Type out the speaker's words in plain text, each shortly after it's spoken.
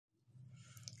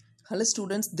Hello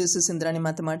students, this is Indrani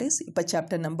Mathematics. இப்போ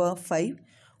chapter number 5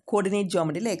 coordinate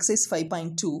geometry exercise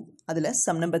 5.2 அதில்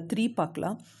sum number 3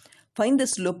 பார்க்கலாம். Find the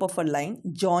slope of a line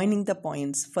joining the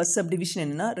points. First subdivision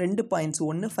என்னன்னா 2 points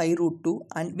 1 5 root 2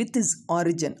 and with its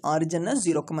origin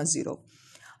 0,0.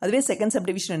 அதுவே second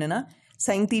subdivision என்னன்னா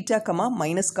sin theta,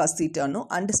 minus cos theta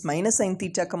and minus sin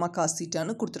theta, cos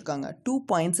theta கொடுத்திருக்காங்க. 2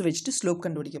 points வச்சுட்டு slope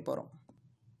கண்டுபிடிக்க போறோம்.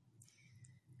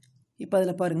 இப்போ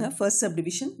அதில் பாருங்கள் first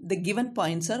subdivision the given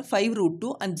points are 5 root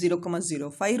 2 and 0,0.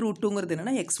 5 root 2ங்கிறது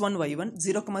என்னன்னா x1 y1,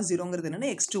 0,0ங்கிறது என்னன்னா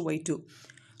x2 y2.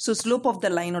 So slope of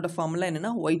the line ஓட formula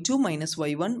என்னன்னா y2 minus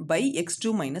y1 by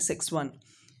x2 minus x1.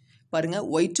 பாருங்கள்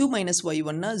y2 minus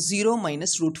y1 னா 0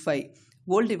 minus root 5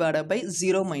 whole divided by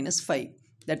 0 minus 5,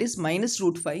 that is minus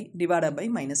root 5 divided by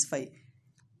minus 5.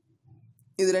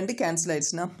 இது ரெண்டு cancel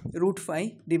ஆயிடுச்சுன்னா root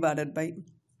 5 divided by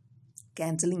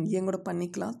cancelling இங்கே கூட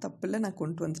பண்ணிக்கலாம், தப்பில்லை, நான்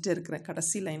கொண்டு வந்துட்டே இருக்கிறேன்,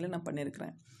 கடைசி லைனில் நான்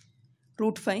பண்ணியிருக்கிறேன்.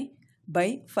 ரூட் 5 பை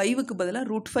 5க்கு பதிலாக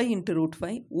ரூட் 5 இன்ட்டு ரூட்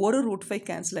 5, ஒரு ரூட் 5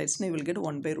 கேன்சல் ஆகிடுச்சுன்னா வில் கெட்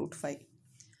 1 by root 5.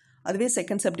 அதுவே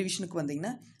செகண்ட் சப்டிவிஷனுக்கு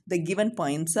வந்தீங்கன்னா the given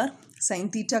points R sine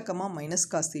theta minus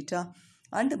cos theta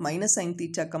and minus sine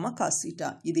theta cos theta.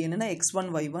 இது என்னென்னா x1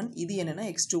 y1, இது என்னென்னா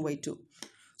x2 y2.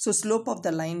 So slope of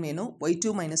the line வேணும்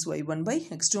y2 minus y1 by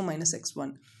x2 minus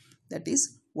x1, that is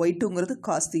y2ங்கிறது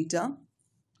cos theta,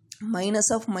 minus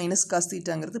of minus cos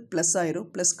theta ங்கிறது plus ஆயிரும்,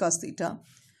 plus cos theta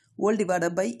whole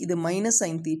divided by இது minus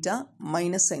sin theta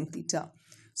minus sin theta.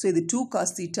 So இது 2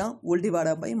 cos theta whole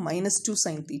divided by minus 2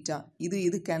 sin theta.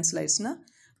 இது cancel ஆயிடுச்சுன்னா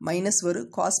minus வரும்,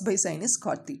 cos by sin is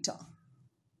cot theta.